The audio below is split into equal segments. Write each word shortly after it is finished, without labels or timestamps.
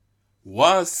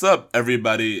What's up,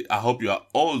 everybody? I hope you are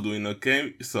all doing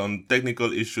okay. Some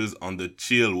technical issues on the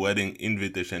chill wedding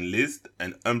invitation list,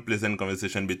 an unpleasant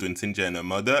conversation between Cynthia and her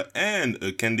mother, and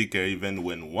a candy care event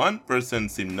when one person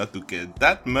seemed not to care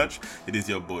that much. It is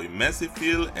your boy Messy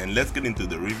Phil, and let's get into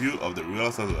the review of The Real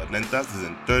Housewives of Atlanta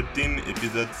season 13,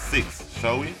 episode 6,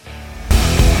 shall we?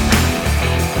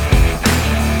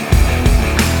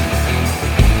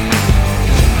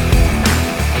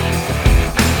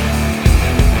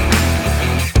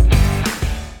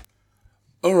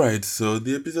 Alright, so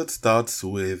the episode starts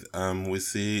with we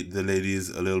see the ladies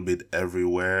a little bit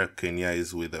everywhere. Kenya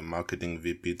is with a marketing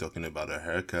VP talking about a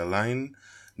hair care line.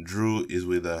 Drew is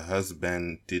with her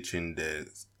husband teaching their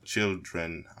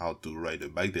children how to ride a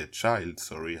bike, their child,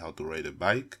 sorry, how to ride a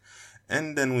bike.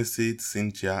 And then we see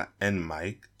Cynthia and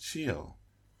Mike chill.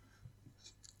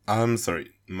 I'm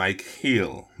sorry, Mike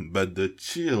Hill, but the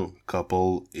chill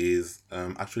couple is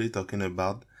actually talking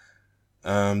about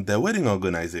their wedding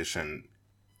organization.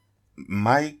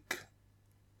 Mike,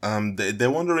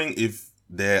 they're wondering if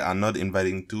they are not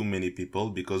inviting too many people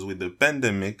because with the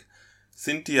pandemic,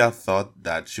 Cynthia thought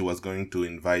that she was going to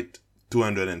invite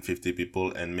 250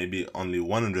 people and maybe only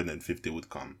 150 would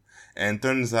come. And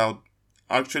turns out,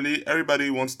 actually,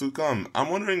 everybody wants to come. I'm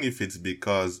wondering if it's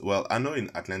because, well, I know in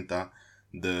Atlanta,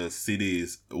 the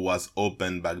was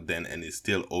open back then and is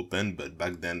still open, but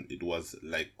back then it was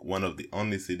like one of the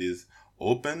only cities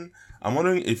open. I'm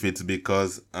wondering if it's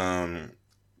because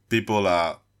people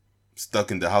are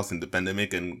stuck in the house in the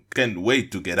pandemic and can't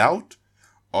wait to get out,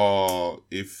 or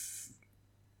if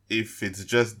it's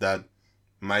just that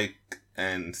Mike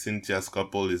and Cynthia's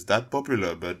couple is that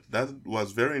popular. But that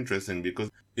was very interesting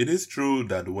because it is true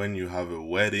that when you have a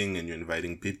wedding and you're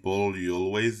inviting people, you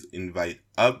always invite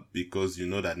up because you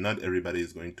know that not everybody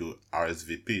is going to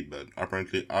RSVP, but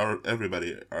apparently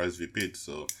everybody RSVP'd.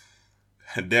 So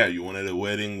there, you wanted a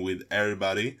wedding with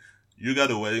everybody. You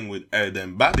got a wedding with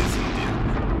everybody,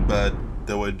 Cynthia. But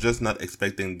they were just not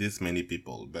expecting this many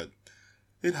people. But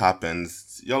it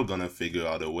happens. Y'all gonna figure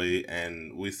out a way.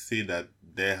 And we see that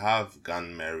they have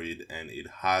gotten married and it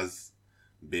has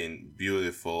been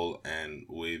beautiful and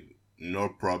with no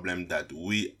problem that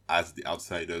we as the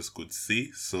outsiders could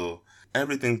see. So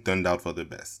everything turned out for the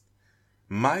best.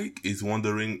 Mike is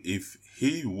wondering if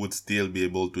he would still be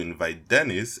able to invite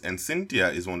Dennis, and Cynthia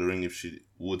is wondering if she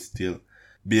would still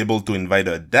be able to invite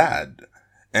her dad.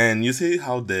 And you see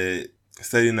how they're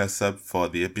setting us up for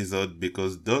the episode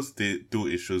because those two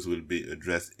issues will be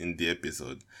addressed in the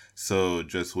episode. So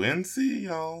just wait and see,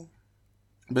 y'all.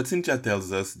 But Cynthia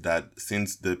tells us that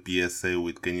since the PSA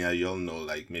with Kenya, y'all know,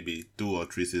 like maybe 2 or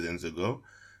 3 seasons ago,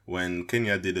 when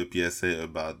Kenya did a PSA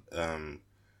about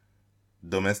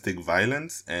domestic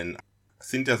violence, and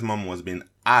Cynthia's mom was being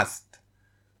asked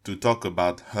to talk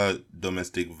about her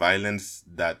domestic violence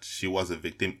that she was a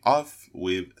victim of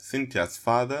with Cynthia's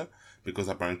father, because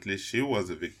apparently she was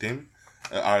a victim.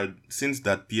 Since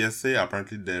that PSA,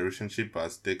 apparently the relationship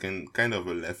has taken kind of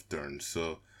a left turn.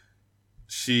 So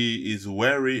she is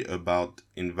wary about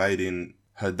inviting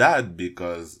her dad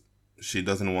because she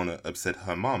doesn't want to upset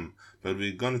her mom. But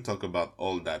we're going to talk about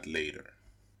all that later.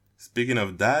 Speaking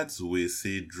of dads, we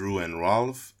see Drew and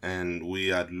Ralph, and we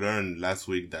had learned last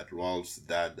week that Ralph's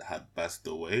dad had passed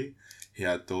away. He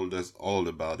had told us all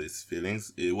about his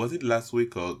feelings. Was it last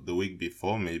week or the week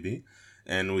before, maybe?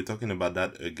 And we're talking about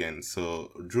that again.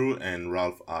 So Drew and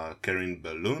Ralph are carrying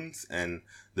balloons, and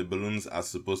the balloons are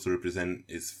supposed to represent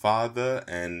his father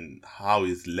and how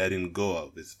he's letting go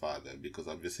of his father, because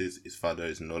obviously his father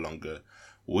is no longer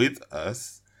with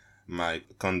us. My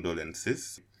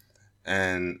condolences.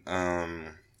 And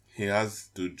he has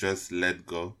to just let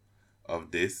go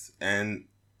of this. And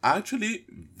I actually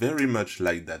very much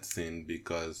like that scene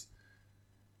because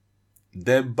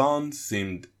their bond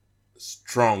seemed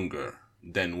stronger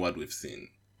than what we've seen.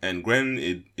 And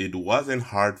granted, it wasn't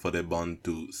hard for the bond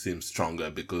to seem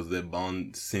stronger because the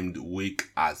bond seemed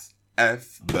weak as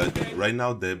F, but right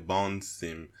now their bond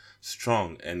seem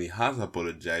strong, and he has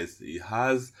apologized. He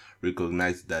has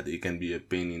recognized that it can be a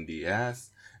pain in the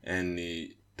ass, and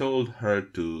he told her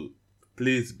to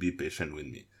please be patient with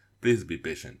me. Please be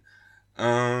patient.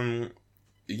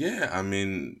 Yeah, I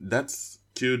mean, that's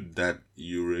cute that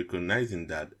you're recognizing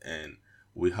that, and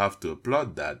we have to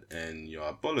applaud that, and you're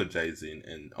apologizing,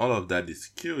 and all of that is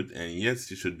cute. And yes,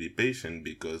 you should be patient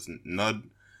because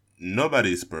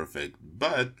nobody is perfect,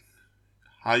 but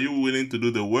are you willing to do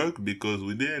the work? Because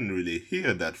we didn't really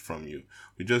hear that from you.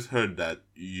 We just heard that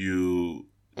you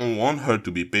want her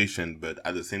to be patient, but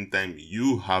at the same time,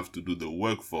 you have to do the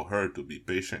work for her to be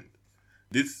patient.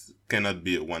 This cannot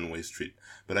be a one-way street.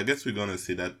 But I guess we're going to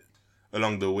see that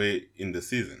along the way in the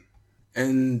season.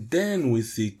 And then we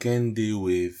see Candy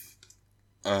with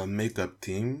a makeup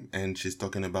team, and she's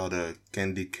talking about a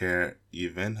Candy Care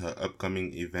event, her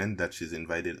upcoming event that she's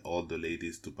invited all the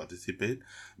ladies to participate.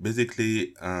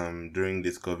 Basically, during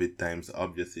these COVID times,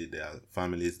 obviously there are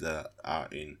families that are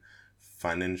in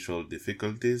financial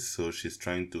difficulties, so she's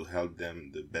trying to help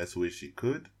them the best way she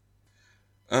could.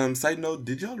 Side note,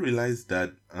 did y'all realize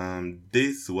that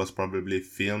this was probably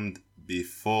filmed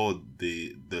before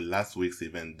the last week's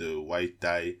event, the White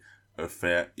Tie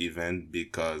Affair event,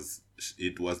 because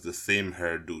it was the same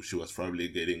hairdo. She was probably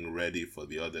getting ready for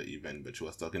the other event, but she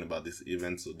was talking about this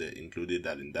event, so they included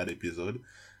that in that episode.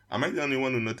 Am I the only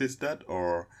one who noticed that,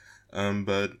 or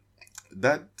but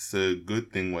that's a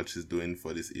good thing what she's doing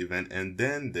for this event. And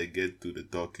then they get to the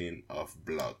talking of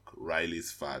Block,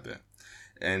 Riley's father,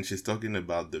 and she's talking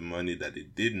about the money that he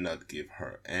did not give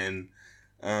her. And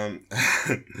um,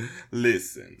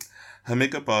 listen, her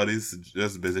makeup artist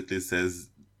just basically says,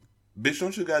 "Bitch,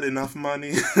 don't you got enough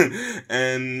money?"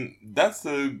 And that's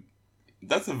a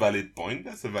valid point.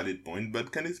 That's a valid point.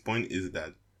 But Kenny's point is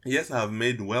that yes, I have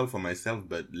made well for myself,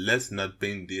 but let's not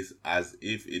paint this as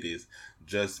if it is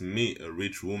just me, a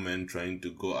rich woman, trying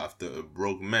to go after a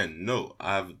broke man. No,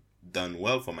 I've done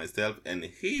well for myself, and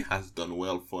he has done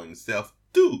well for himself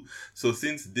too. So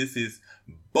since this is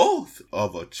both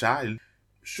of a child,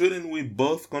 shouldn't we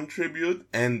both contribute?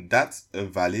 And that's a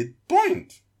valid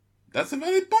point. That's a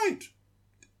valid point.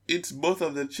 It's both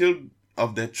of the child. I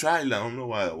don't know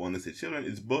why I want to say children.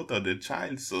 It's both of the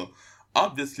child. So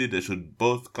obviously they should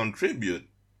both contribute.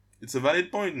 It's a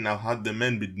valid point. Now, had the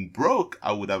man been broke,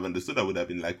 I would have understood. I would have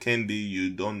been like, Candy, you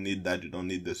don't need that. You don't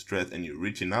need the stress, and you're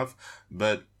rich enough.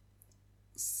 But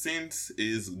since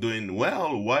he's doing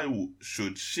well, why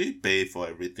should she pay for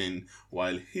everything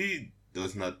while he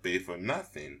does not pay for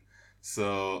nothing?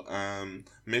 So,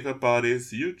 makeup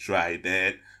artists, you try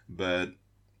that, but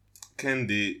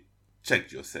Candy,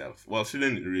 check yourself. Well, she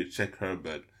didn't really check her,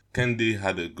 but Candy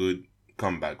had a good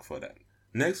comeback for that.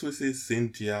 Next, we see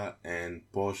Cynthia and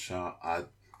Portia at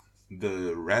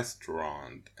the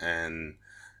restaurant, and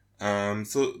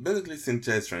so basically,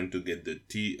 Cynthia is trying to get the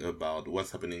tea about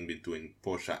what's happening between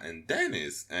Portia and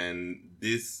Dennis, and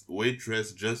this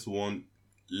waitress just won't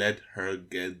let her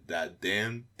get that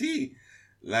damn tea.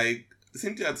 Like,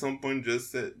 Cynthia at some point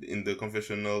just said in the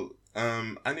confessional,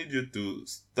 I need you to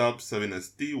stop serving us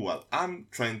tea while I'm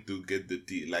trying to get the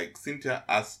tea. Like, Cynthia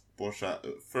asked Portia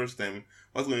first time,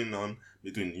 what's going on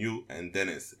between you and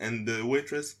Dennis? And the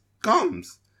waitress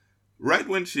comes right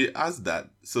when she asked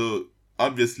that. So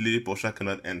obviously, Portia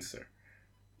cannot answer.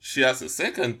 She asks a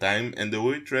second time, and the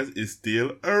waitress is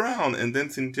still around. And then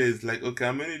Cynthia is like, okay,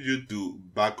 I'm gonna need you to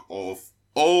back off,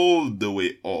 all the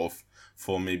way off,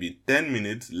 for maybe 10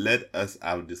 minutes. Let us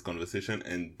have this conversation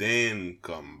and then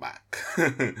come back.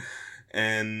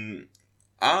 And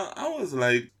I was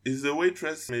like, is the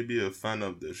waitress maybe a fan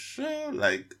of the show?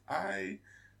 Like, I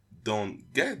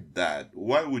don't get that.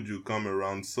 Why would you come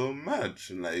around so much?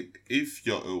 Like, if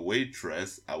you're a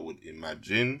waitress, I would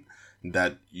imagine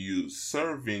that you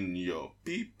serving your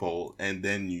people and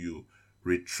then you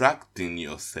retracting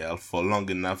yourself for long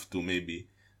enough to maybe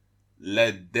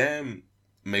let them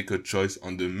make a choice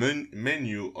on the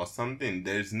menu or something.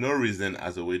 There's no reason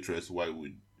as a waitress why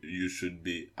would you should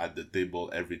be at the table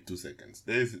every 2 seconds.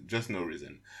 There's just no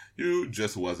reason. You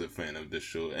just was a fan of the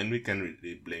show, and we can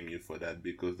really blame you for that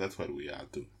because that's what we are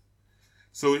too.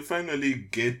 So we finally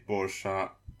get Portia,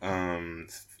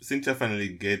 Cynthia finally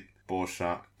get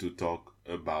Portia to talk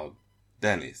about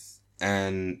Dennis.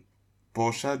 And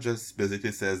Portia just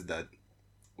basically says that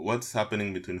what's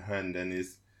happening between her and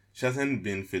Dennis, she hasn't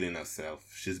been feeling herself.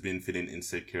 She's been feeling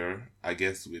insecure, I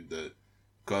guess, with the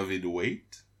COVID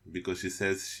weight, because she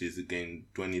says she's gained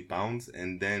 20 pounds,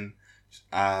 and then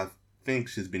I think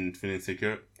she's been feeling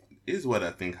insecure. Is what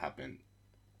I think happened.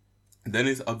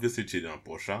 Dennis obviously cheated on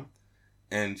Portia,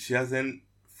 and he hasn't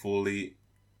fully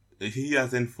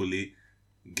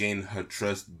gained her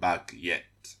trust back yet.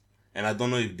 And I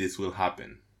don't know if this will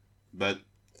happen. But,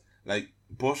 like,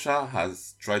 Portia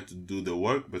has tried to do the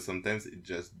work, but sometimes it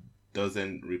just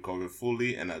doesn't recover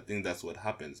fully, and I think that's what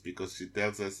happens, because she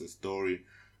tells us a story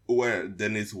where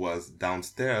Dennis was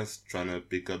downstairs trying to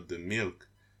pick up the milk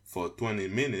for 20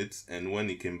 minutes, and when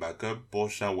he came back up,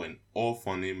 Portia went off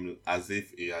on him as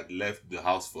if he had left the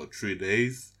house for 3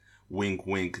 days. Wink,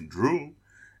 wink, Drew.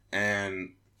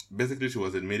 And basically she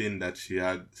was admitting that she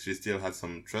still had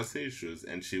some trust issues,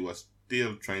 and she was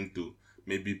still trying to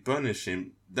maybe punish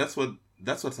him. That's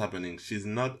what's happening. She's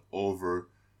not over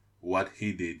what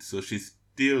he did, so she's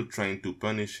still trying to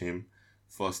punish him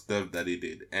for stuff that he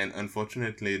did. And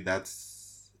unfortunately,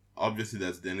 that's obviously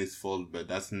that's Dennis' fault, but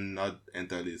that's not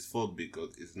entirely his fault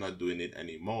because he's not doing it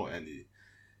anymore, and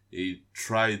he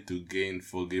tried to gain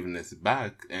forgiveness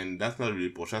back, and that's not really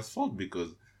Portia's fault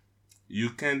because you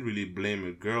can't really blame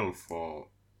a girl for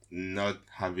not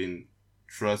having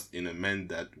trust in a man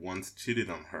that once cheated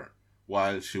on her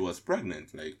while she was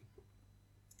pregnant. Like,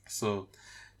 so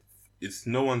it's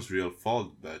no one's real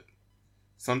fault, but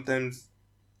sometimes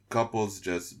couples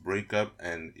just break up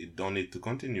and it don't need to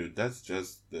continue. That's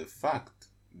just the fact.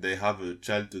 They have a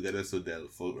child together, so they'll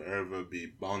forever be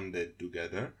bonded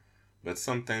together. But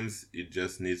sometimes it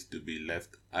just needs to be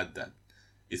left at that.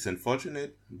 It's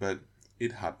unfortunate, but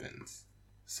it happens.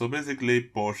 So basically,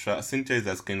 Cynthia is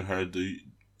asking her,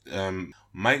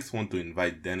 Mike's want to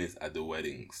invite Dennis at the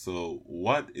wedding. So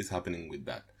what is happening with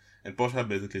that? And Portia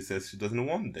basically says she doesn't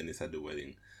want Dennis at the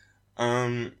wedding.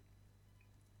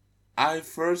 I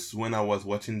first, when I was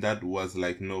watching that, was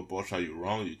like, no, Portia, you're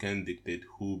wrong. You can't dictate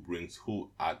who brings who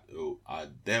at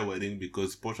their wedding,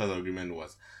 because Portia's argument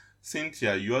was,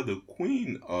 Cynthia, you are the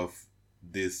queen of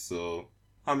this, so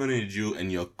I'm gonna need you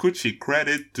and your coochie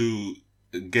credit to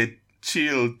get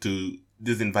Chill to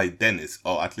disinvite Dennis,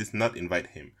 or at least not invite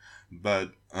him.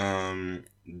 But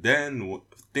then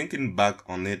thinking back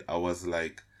on it, I was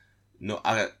like, no,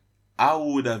 I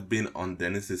would have been on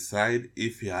Dennis's side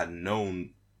if he had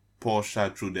known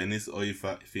Portia through Dennis, or if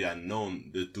he had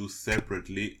known the two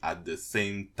separately at the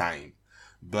same time.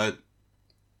 But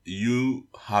you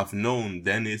have known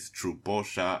Dennis through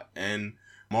Portia and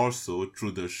more so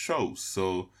through the show.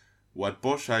 So what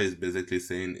Portia is basically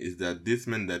saying is that this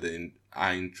man that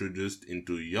are introduced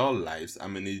into your lives,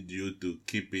 I'm gonna need you to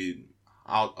keep it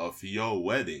out of your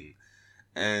wedding.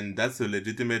 And that's a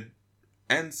legitimate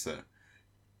answer.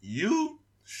 You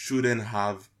shouldn't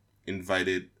have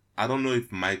invited, I don't know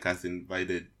if Mike has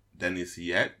invited Dennis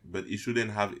yet, but he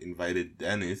shouldn't have invited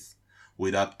Dennis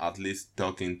without at least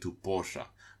talking to Portia,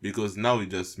 because now it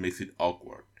just makes it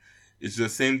awkward. It's the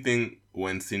same thing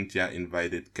when Cynthia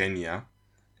invited Kenya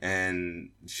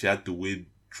and she had to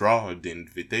withdraw the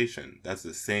invitation. That's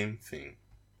the same thing.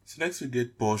 So next we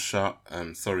get Portia,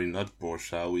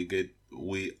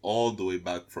 we all the way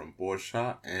back from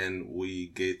Portia, and we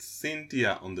get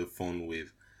Cynthia on the phone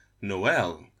with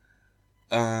Noelle.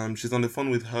 She's on the phone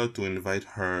with her to invite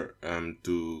her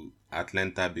to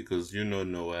Atlanta, because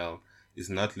Noelle is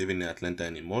not living in Atlanta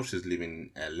anymore. She's living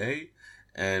in LA,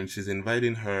 and she's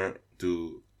inviting her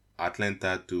to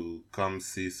Atlanta to come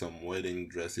see some wedding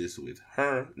dresses with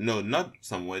her. No, not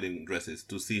some wedding dresses,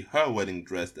 to see her wedding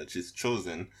dress that she's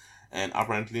chosen. And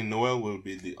apparently Noelle will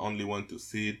be the only one to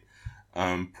see it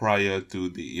prior to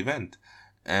the event.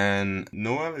 And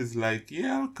Noelle is like,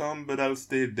 yeah, I'll come, but I'll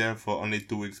stay there for only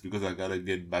 2 weeks because I gotta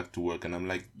get back to work. And I'm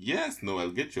like, yes, Noelle,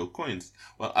 get your coins.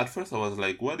 Well, at first I was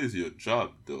like, what is your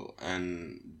job though?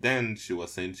 And then she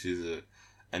was saying she's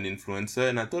an influencer,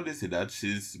 and I told Lizzie that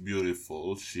she's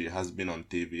beautiful. She has been on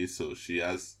TV, so she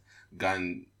has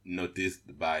gotten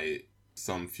noticed by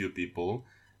some few people,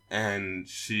 and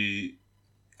she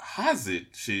has it.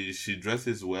 She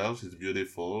dresses well. She's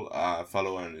beautiful. I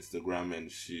follow her on Instagram, and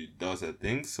she does her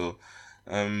thing. So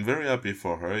I'm very happy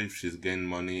for her. If she's gained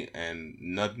money and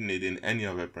not needing any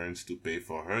of her parents to pay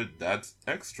for her, that's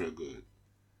extra good.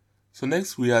 So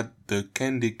next we had the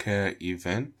Candy Care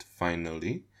event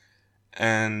finally,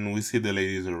 and we see the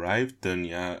ladies arrive.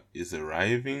 Tanya is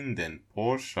arriving, then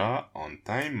Portia on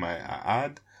time, might I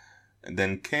add. And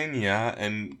then Kenya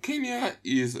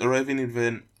is arriving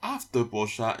even after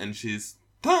Portia, and she's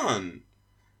stunned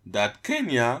that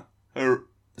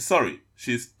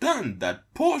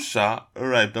Portia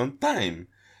arrived on time.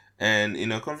 And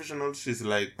in a confessional, she's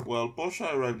like, well,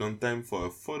 Portia arrived on time for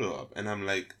a photo op. And I'm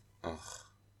like, ugh,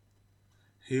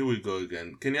 here we go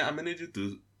again. Kenya, I'm gonna need you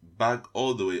to back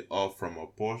all the way off from a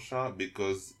Portia,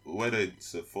 because whether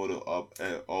it's a photo op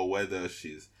or whether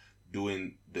she's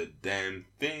doing the damn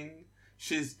thing,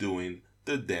 she's doing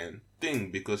the damn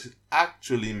thing, because she's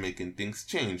actually making things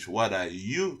change. What are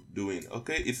you doing?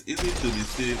 Okay, it's easy to be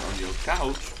sitting on your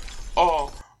couch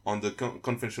or on the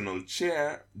conventional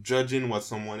chair, judging what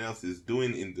someone else is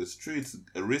doing in the streets,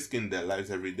 risking their lives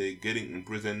every day, getting in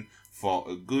prison for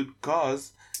a good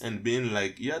cause, and being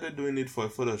like, yeah, they're doing it for a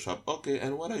Photoshop. Okay,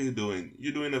 and what are you doing?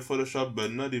 You're doing a Photoshop,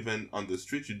 but not even on the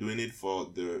street. You're doing it for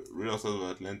the Real Housewives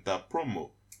of Atlanta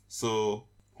promo. So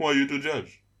who are you to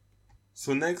judge?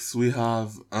 So next we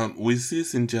have we see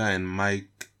Cynthia and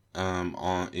Mike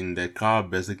in the car.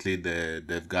 Basically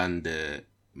they've gotten the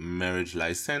marriage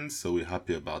license, so we're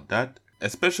happy about that.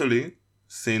 Especially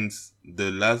since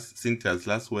Cynthia's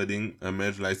last wedding, a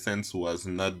marriage license was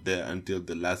not there until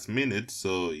the last minute.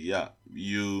 So yeah,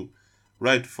 you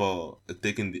right for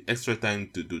taking the extra time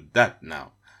to do that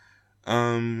now.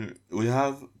 We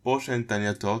have Porsche and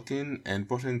Tanya talking, and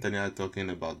Porsche and Tanya are talking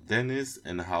about Dennis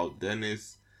and how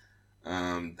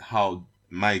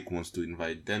Mike wants to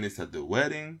invite Dennis at the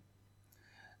wedding.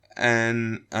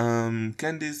 And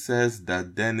Candy says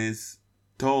that Dennis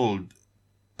told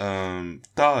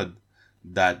Todd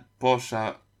that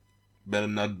Porsche better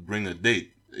not bring a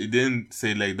date. He didn't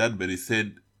say like that, but he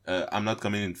said, I'm not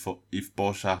coming in for if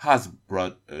Porsche has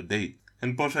brought a date.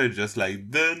 And Porsche is just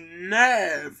like, the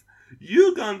nerve!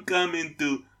 You gonna come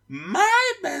into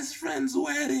my best friend's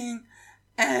wedding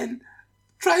and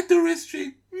try to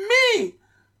restrict me?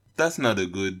 That's not a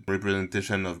good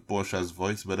representation of Portia's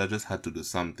voice, but I just had to do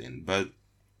something. But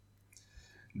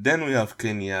then we have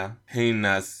Kenya,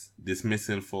 heinous,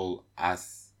 dismissiful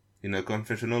ass in a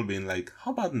confessional being like,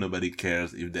 how about nobody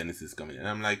cares if Dennis is coming? And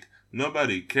I'm like,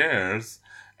 nobody cares.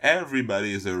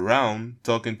 Everybody is around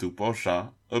talking to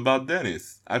Portia about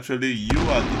Dennis. Actually, you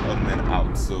are the odd man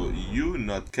out. So you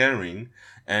not caring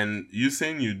and you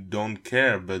saying you don't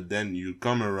care, but then you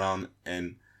come around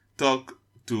and talk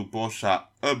to Portia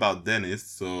about Dennis.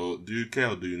 So do you care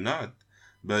or do you not?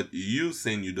 But you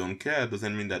saying you don't care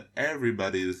doesn't mean that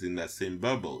everybody is in that same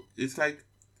bubble. It's like,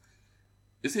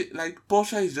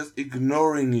 Portia is just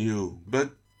ignoring you,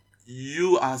 but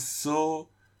you are so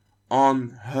on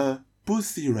her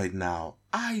pussy right now.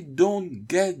 I don't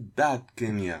get that,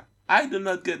 Kenya. I do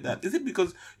not get that. Is it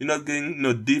because you're not getting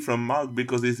no D from Mark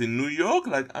because he's in New York?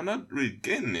 Like, I'm not really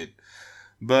getting it.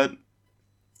 But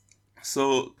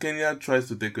so Kenya tries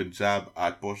to take a jab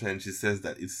at Portia and she says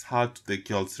that it's hard to take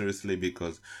y'all seriously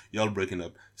because y'all breaking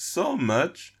up so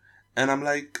much. And I'm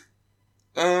like,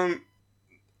 look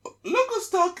who's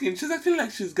talking. She's acting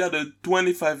like she's got a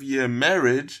 25-year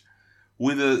marriage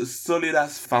with a solid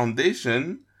ass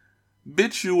foundation.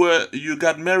 Bitch, you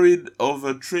got married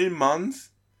over 3 months.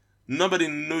 Nobody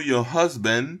knew your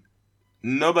husband.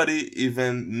 Nobody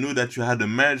even knew that you had a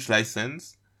marriage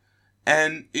license.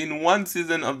 And in one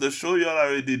season of the show, you're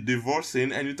already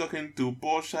divorcing and you're talking to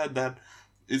Portia that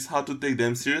it's hard to take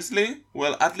them seriously?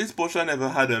 Well, at least Portia never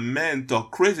had a man talk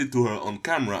crazy to her on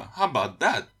camera. How about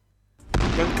that?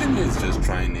 But Kenya is just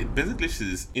trying it. Basically,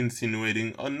 she's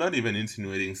insinuating, or not even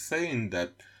insinuating, saying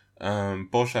that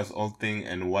Portia's whole thing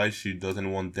and why she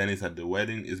doesn't want Dennis at the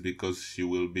wedding is because she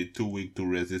will be too weak to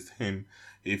resist him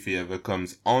if he ever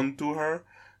comes on to her.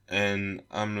 And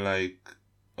I'm like,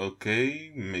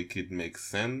 okay, make it make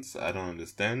sense. I don't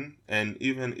understand. And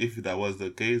even if that was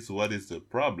the case, what is the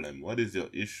problem? What is your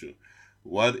issue?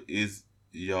 What is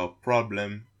your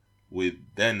problem with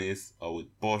Dennis or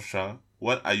with Portia?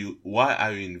 Why are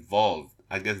you involved?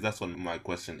 I guess that's what my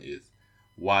question is.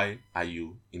 Why are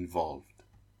you involved?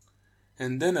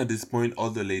 And then at this point,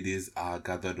 all the ladies are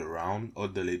gathered around. All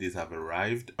the ladies have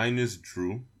arrived. Minus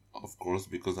Drew, of course,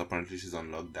 because apparently she's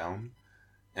on lockdown.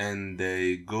 And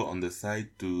they go on the side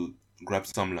to grab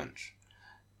some lunch.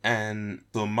 And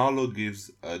so Marlo gives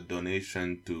a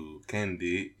donation to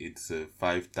Candy. It's a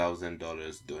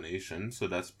 $5,000 donation, so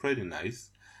that's pretty nice.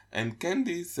 And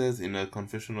Candy says in a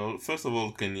confessional, first of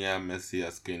all, Kenya, messy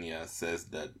as Kenya, says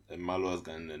that Marlo has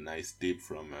gotten a nice tip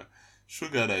from a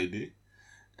sugar daddy.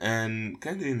 And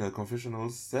Candy in her confessional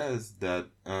says that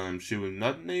she will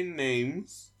not name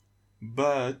names,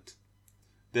 but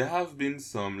there have been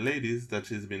some ladies that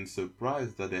she's been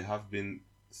surprised that they have been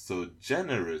so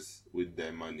generous with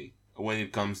their money when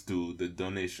it comes to the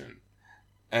donation.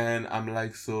 And I'm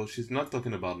like, so she's not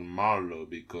talking about Marlo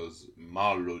because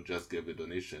Marlo just gave a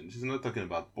donation. She's not talking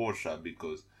about Portia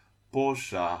because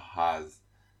Portia has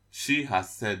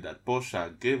said that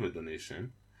Portia gave a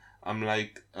donation. I'm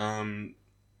like,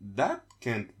 that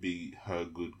can't be her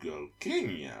good girl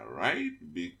Kenya, right?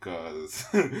 Because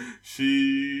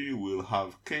she will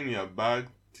have Kenya back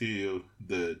till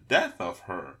the death of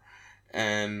her.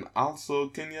 And also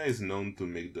Kenya is known to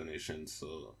make donations,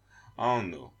 so I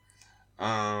don't know.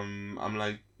 I'm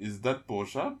like, is that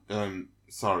Portia?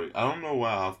 Sorry, I don't know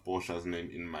why I have Portia's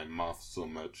name in my mouth so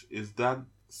much. Is that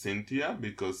Cynthia?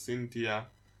 Because Cynthia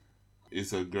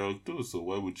is a girl too, so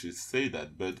why would she say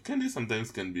that? But Candy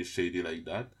sometimes can be shady like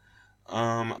that.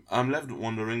 I'm left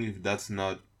wondering if that's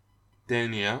not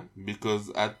Tanya,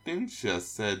 because I think she has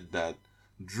said that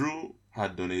Drew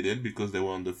had donated because they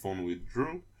were on the phone with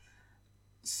Drew.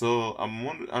 So I'm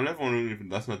left wondering if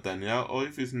that's not Tanya or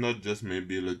if it's not just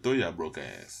maybe Latoya broke her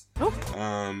ass.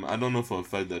 I don't know for a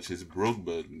fact that she's broke,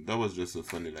 but that was just a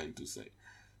funny line to say.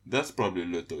 That's probably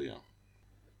Latoya.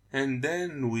 And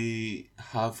then we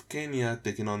have Kenya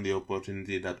taking on the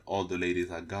opportunity that all the ladies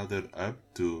are gathered up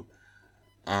to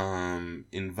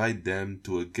invite them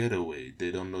to a getaway.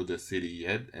 They don't know the city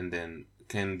yet, and then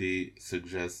Candy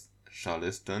suggests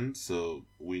Charleston, so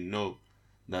we know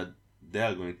that they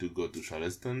are going to go to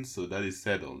Charleston, so that is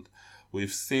settled.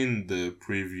 We've seen the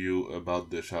preview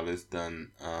about the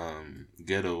Charleston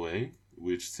getaway,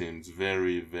 which seems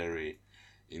very, very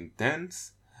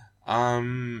intense.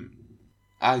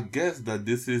 I guess that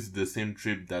this is the same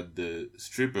trip that the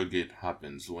stripper gate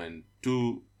happens, when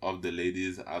two of the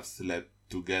ladies have slept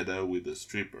together with a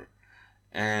stripper.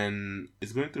 And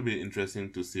it's going to be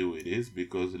interesting to see who it is,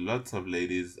 because lots of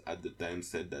ladies at the time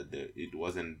said that it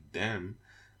wasn't them.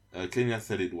 Kenya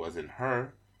said it wasn't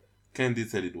her. Candy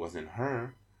said it wasn't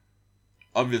her.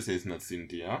 Obviously, it's not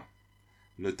Cynthia.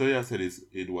 Latoya said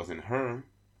it wasn't her.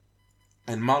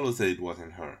 And Marlo said it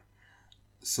wasn't her.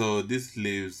 So this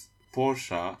leaves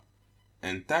Portia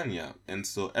and Tanya. And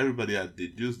so everybody had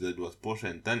deduced that it was Portia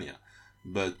and Tanya.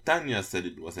 But Tanya said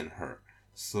it wasn't her.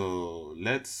 So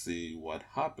let's see what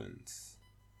happens.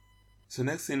 So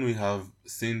next thing, we have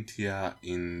Cynthia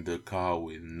in the car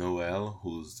with Noel,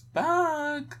 who's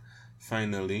back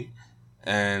finally,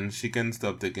 and she can't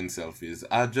stop taking selfies.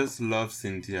 I just love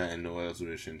Cynthia and Noel's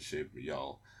relationship,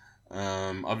 y'all.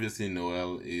 Obviously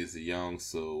Noel is young,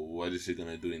 so what is she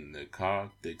gonna do in the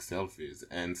car? Take selfies.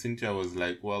 And Cynthia was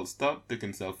like, well, stop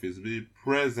taking selfies, be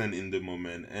present in the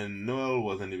moment. And Noel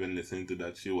wasn't even listening to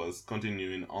that. She was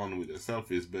continuing on with the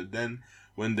selfies. But then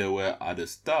when they were at a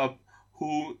stop,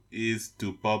 who is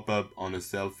to pop up on a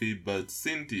selfie but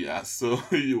Cynthia? So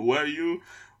were you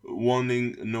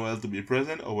wanting Noel to be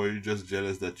present, or were you just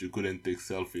jealous that you couldn't take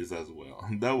selfies as well?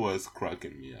 That was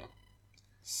cracking me up.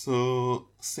 So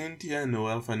Cynthia and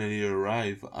Noel finally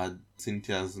arrive at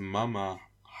Cynthia's mama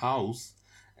house,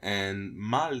 and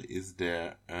Mal is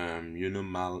there.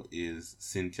 Mal is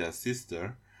Cynthia's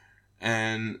sister,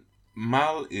 and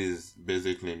Mal is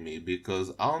basically me,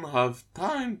 because I don't have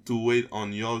time to wait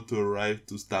on y'all to arrive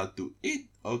to start to eat,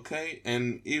 okay?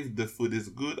 And if the food is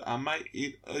good, I might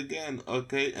eat again,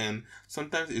 okay? And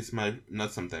sometimes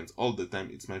not sometimes, all the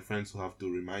time, it's my friends who have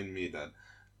to remind me that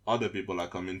other people are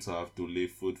coming, to have to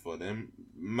leave food for them.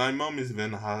 My mom is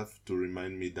even have to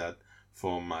remind me that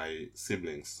for my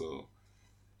siblings. So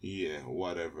yeah,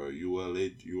 whatever. You were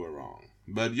late, you were wrong.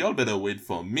 But y'all better wait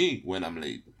for me when I'm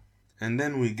late. And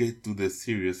then we get to the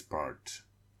serious part.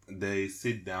 They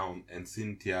sit down, and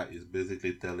Cynthia is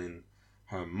basically telling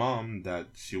her mom that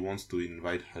she wants to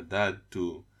invite her dad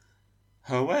to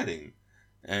her wedding.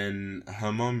 And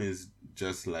her mom is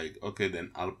just like, okay,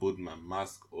 then I'll put my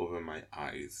mask over my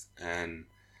eyes. And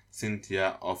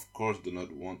Cynthia, of course,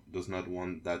 does not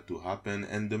want that to happen.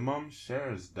 And the mom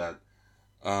shares that,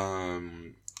 how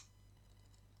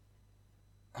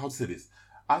to say this?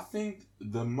 I think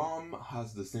the mom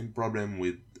has the same problem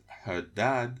with her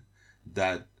dad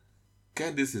that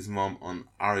Candice's mom on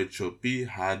RHOP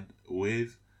had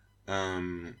with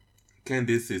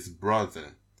Candice's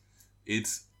brother.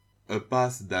 It's a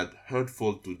past that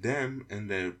hurtful to them, and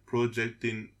they're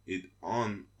projecting it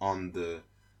on the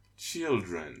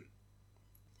children.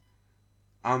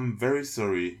 I'm very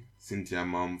sorry, Cynthia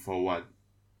mom, for what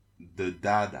the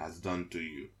dad has done to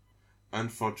you.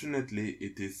 Unfortunately,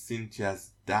 it is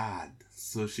Cynthia's dad,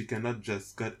 so she cannot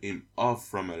just cut him off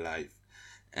from her life.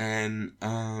 And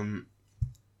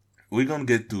we're gonna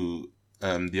get to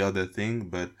the other thing,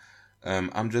 but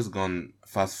I'm just gonna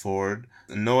fast forward.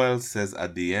 Noel says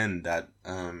at the end that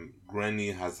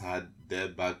Granny has had their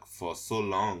back for so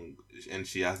long, and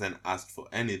she hasn't asked for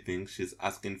anything. She's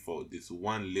asking for this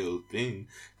one little thing.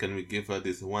 Can we give her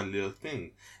this one little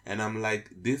thing? And I'm like,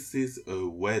 this is a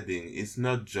wedding. It's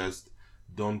not just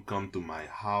don't come to my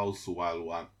house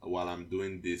while I'm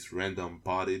doing this random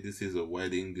party. This is a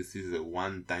wedding. This is a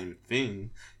one-time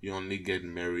thing. You only get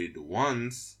married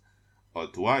once or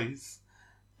twice.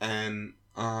 And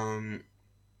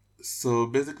so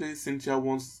basically Cynthia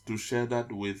wants to share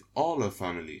that with all her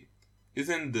family.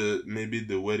 Isn't maybe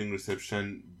the wedding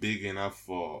reception big enough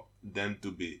for them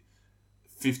to be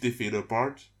 50 feet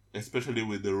apart, especially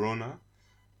with the Rona?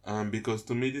 Because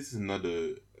to me this is not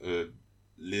a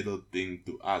little thing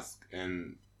to ask,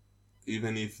 and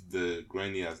even if the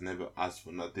granny has never asked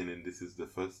for nothing and this is the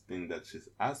first thing that she's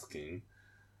asking,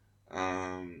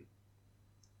 I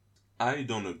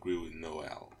don't agree with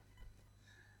Noel.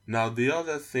 Now the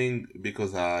other thing,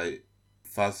 because I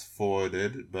fast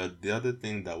forwarded, but the other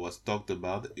thing that was talked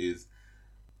about is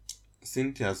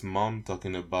Cynthia's mom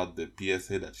talking about the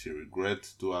PSA, that she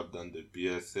regrets to have done the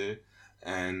PSA,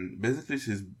 and basically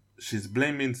she's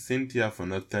blaming Cynthia for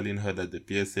not telling her that the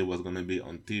PSA was going to be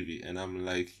on TV. And I'm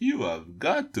like, you have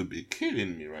got to be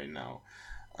kidding me right now.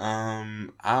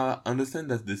 I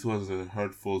understand that this was a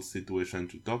hurtful situation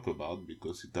to talk about,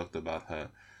 because she talked about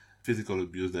her physical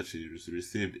abuse that she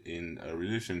received in a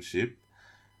relationship.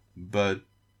 But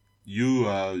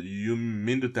you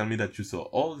mean to tell me that you saw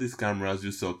all these cameras?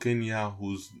 You saw Kenya,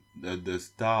 who's the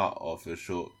star of a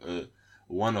show,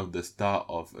 one of the star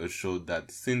of a show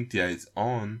that Cynthia is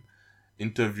on,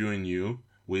 interviewing you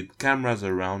with cameras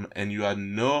around, and you had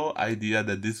no idea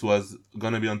that this was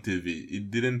gonna be on TV.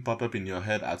 It didn't pop up in your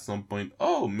head at some point,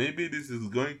 oh, maybe this is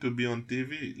going to be on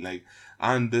TV. Like,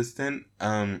 I understand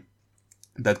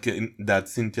that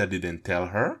Cynthia didn't tell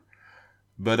her,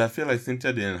 but I feel like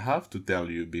Cynthia didn't have to tell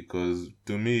you, because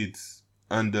to me it's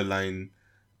underlying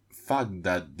fact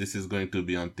that this is going to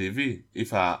be on TV.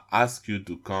 If I ask you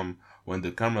to come when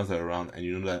the cameras are around and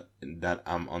you know that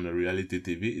I'm on a reality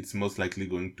TV, it's most likely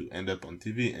going to end up on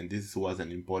TV. And this was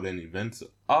an important event, so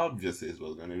obviously it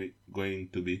was going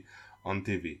to be on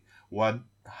TV. What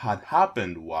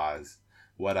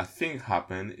I think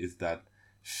happened is that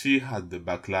she had the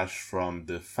backlash from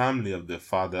the family of the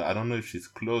father. I don't know if she's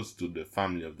close to the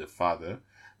family of the father,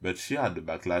 but she had the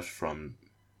backlash from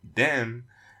them,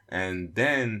 and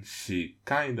then she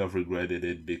kind of regretted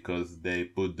it because they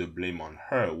put the blame on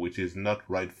her, which is not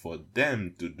right for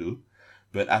them to do.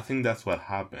 But I think that's what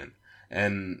happened.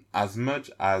 And as much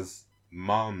as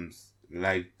moms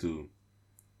like to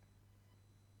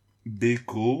be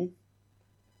cool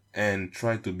and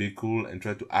try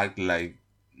to act like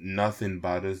nothing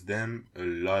bothers them, a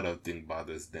lot of things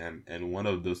bothers them, and one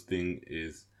of those things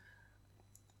is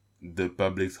the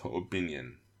public's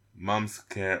opinion. Moms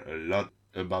care a lot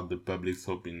about the public's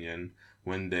opinion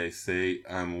when they say,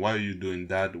 why are you doing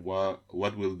that? What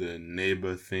will the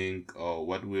neighbor think? Or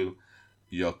what will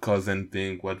your cousin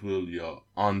think? What will your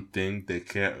aunt think? They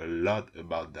care a lot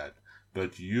about that.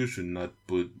 But you should not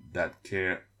put that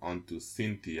care onto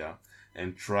Cynthia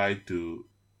and try to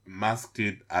mask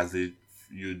it as if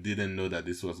you didn't know that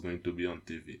this was going to be on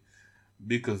TV.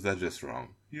 Because that's just wrong.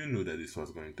 You knew that this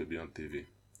was going to be on TV.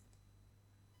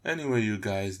 Anyway, you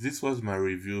guys, this was my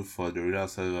review for The Real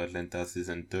Housewives of Atlanta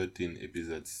Season 13,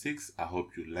 Episode 6. I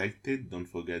hope you liked it. Don't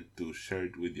forget to share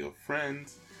it with your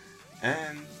friends.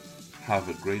 And have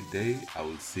a great day. I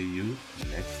will see you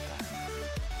next time.